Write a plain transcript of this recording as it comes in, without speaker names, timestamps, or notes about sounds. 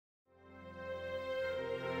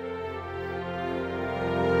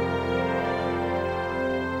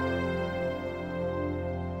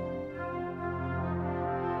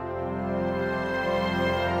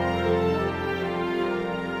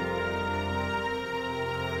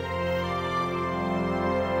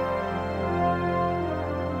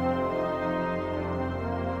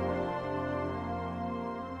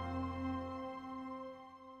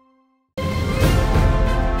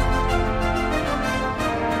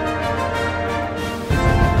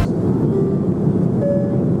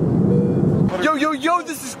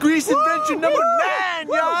Adventure number 9,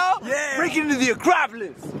 y'all! Yeah! Breaking into the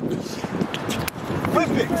Acropolis!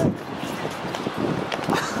 Perfect!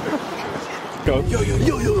 Yo,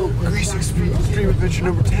 Greece Extreme Adventure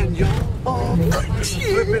number 10, y'all.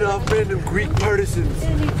 Flipping off random Greek partisans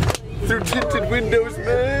through tinted windows,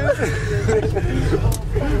 man.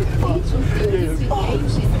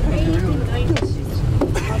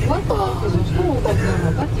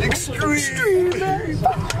 Extreme!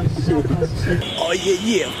 Oh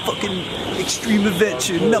yeah, fucking Extreme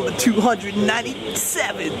Adventure number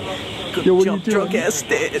 297. Go jump drunk ass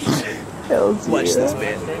stairs. Watch this,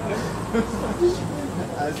 man.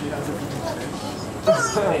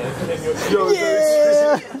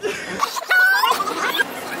 Yeah!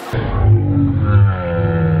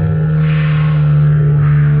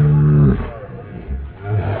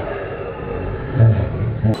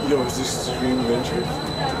 Yo, is this Extreme Adventure?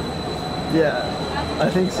 Yeah, I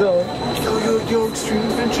think so. Yo, Extreme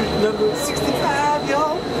Adventure number 65,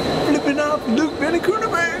 y'all. Flipping off Luke Benacuna,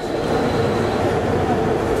 man.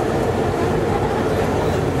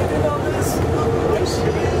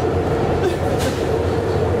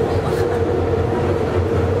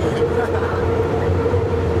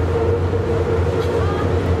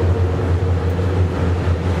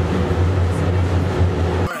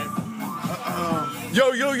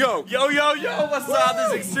 Yo, what's up? This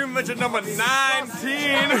is Extreme Adventure number 19.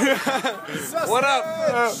 What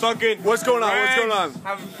up? Fucking. What's going on? What's going on?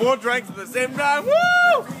 Having 4 drinks at the same time.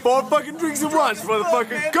 Woo! 4 fucking drinks at once,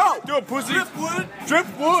 motherfucker. Go! Do it, pussy. Driftwood.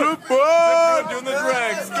 Driftwood. Doing the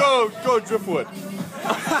drinks. Go, Driftwood.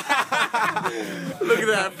 Look at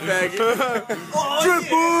that faggot.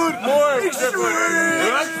 Driftwood. More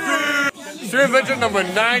Driftwood. Extreme Adventure number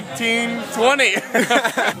 1920.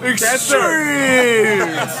 Extreme.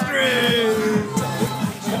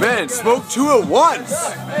 Man, smoke 2 at once.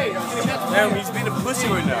 Damn, he's being a pussy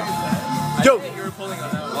right now. Yo,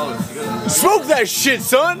 smoke that shit,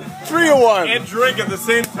 son. 3 at 1. And drink at the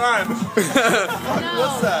same time.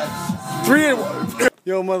 What's that? 3 at 1.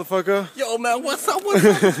 Yo, motherfucker. Yo, man, what's up?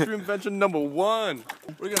 Extreme Adventure number 1.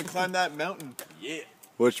 We're gonna climb that mountain. Yeah.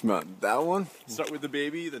 Which mountain? That one? Start with the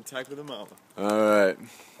baby, then tackle the mountain. Alright.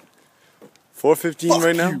 4:15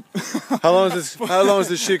 right now? How long is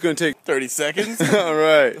this shit gonna take? 30 seconds.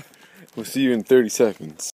 Alright. We'll see you in 30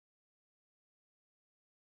 seconds.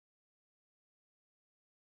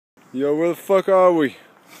 Yo, where the fuck are we?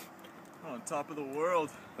 On top of the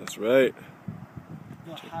world. That's right.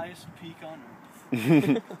 The highest peak on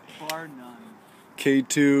Earth. Bar none.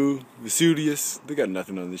 K2, Vesuvius. They got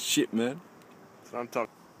nothing on this shit, man. So I'm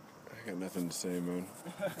talking. I got nothing to say, man.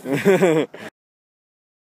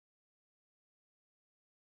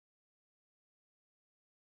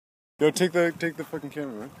 Yo, take the fucking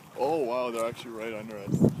camera, man. Oh wow, they're actually right under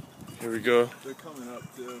us. Here we go. They're coming up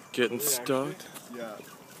too. Getting stoked. Yeah.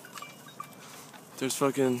 There's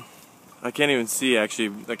fucking. I can't even see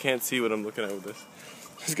actually. I can't see what I'm looking at with this.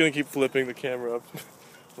 I'm just gonna keep flipping the camera up. I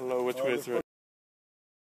don't know which way it's right.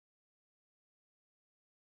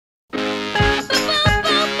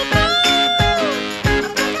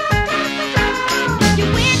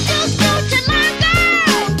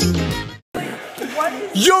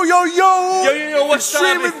 Yo, what's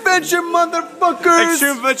Extreme up? Adventure, motherfuckers!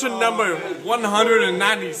 Extreme Adventure number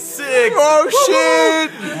 196. Oh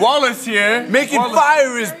shit! Wallace here. Making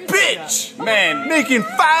fire his bitch! Man. Making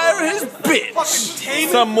fire his bitch!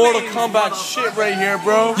 Some Mortal Kombat shit right here,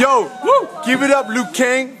 bro. Yo, give it up, Liu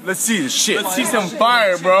Kang. Let's see this shit. Let's see some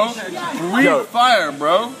fire, bro. Breathe fire,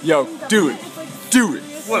 bro. Yo, do it. Do it.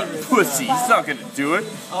 What a pussy. He's not gonna do it.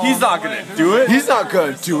 He's not gonna do it. He's not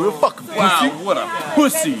gonna do it. Fucking pussy. Wow, what a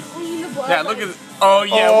pussy. Yeah, look at it. Oh,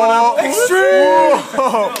 yeah, what a Extreme!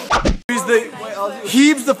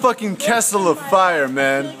 Heaves the fucking Kessel of fire,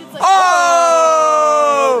 man.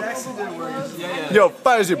 Oh! Yo,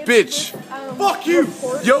 fire's your bitch. Fuck you!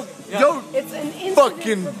 Yo,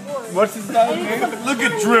 fucking. What's his name? Look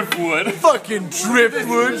at Driftwood. Fucking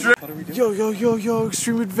Driftwood. Yo,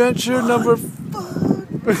 Extreme Adventure number.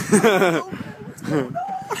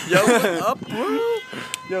 Yo, what up, bro?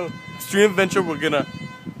 Yo, Extreme Adventure, we're gonna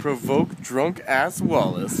provoke drunk ass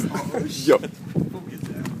Wallace.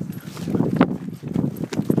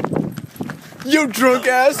 Yo, drunk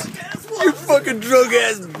ass. You fucking drunk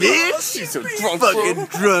ass bitch. She's so drunk. Fucking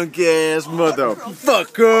drunk ass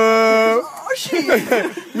motherfucker.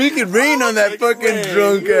 Make it rain on that fucking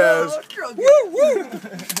drunk ass. Woo!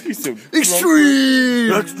 He's so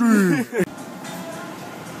Extreme!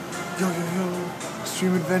 Yo,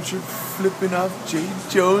 Extreme Adventure flipping off Jay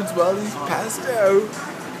Jones while he's passed out.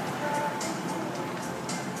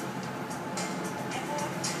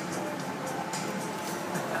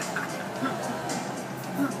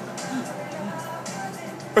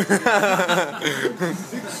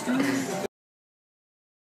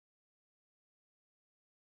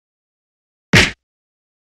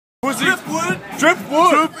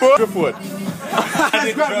 Driftwood. Driftwood. As a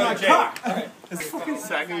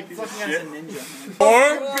ninja.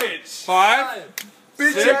 4, 5,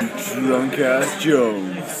 6. Drunk ass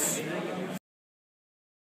Jones.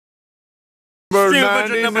 Number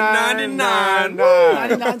 99.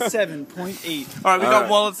 99.7.8. Alright, we got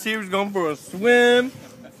Wallace here. He's going for a swim.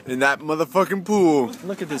 In that motherfucking pool.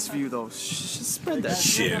 Look at this view though. Spread that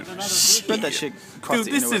shit. Spread that shit. Dude,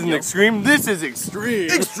 this isn't extreme. This is extreme.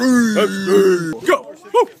 Extreme. Go.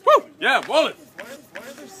 Woo, woo. Yeah, Wallace.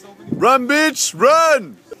 Run, bitch,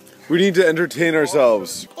 run! We need to entertain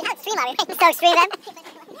ourselves. How extreme are we? So extreme, man.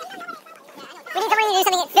 We need to do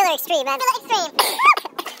something filler extreme, man. Filler extreme.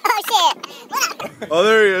 Oh, shit. Oh,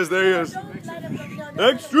 there he is, there he is.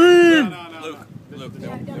 Extreme! Luke, they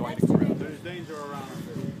want you to come around. There's danger around.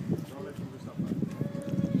 Don't let you do stuff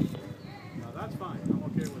like that. No, that's fine. I'm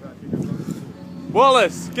okay with that.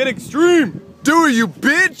 Wallace, get extreme. Do it, you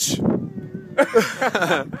bitch!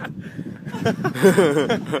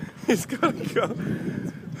 He's gonna go.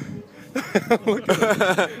 Look at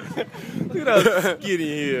how skinny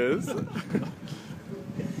he is.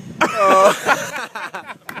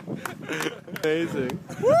 Amazing.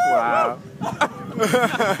 Wow.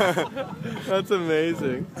 That's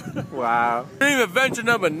amazing. Wow. Dream adventure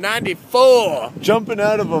number 94. Jumping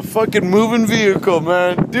out of a fucking moving vehicle,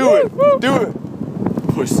 man. Do it. Do it.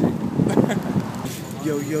 Pussy.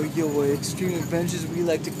 Yo, Extreme Adventures, we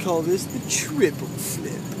like to call this the triple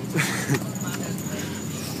flip.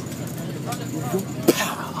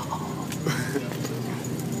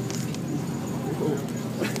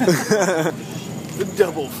 The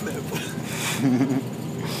double flip.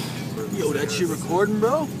 Yo, that shit recording,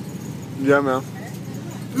 bro? Yeah, man.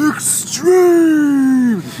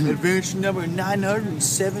 Extreme! Adventure number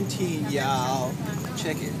 917, y'all.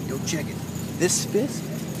 Check it. Yo, check it. This fist,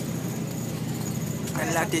 I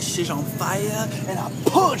light this shit on fire and I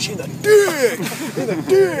punch in the dick! In the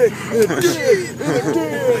dick! In the dick! In the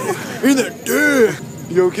dick! In the dick!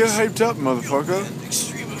 Yo, get hyped up, motherfucker.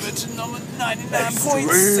 Extreme Adventure number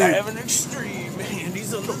 99.7 Extreme. And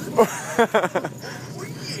he's a little.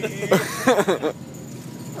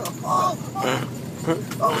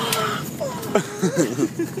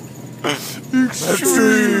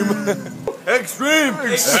 Extreme!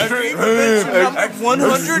 Number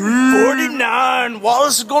 149.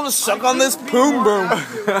 Wallace is gonna suck on this boom boom.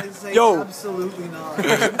 Yo. Absolutely not.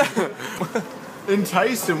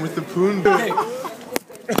 Entice him with the poon boom.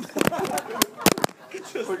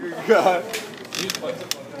 Oh, God.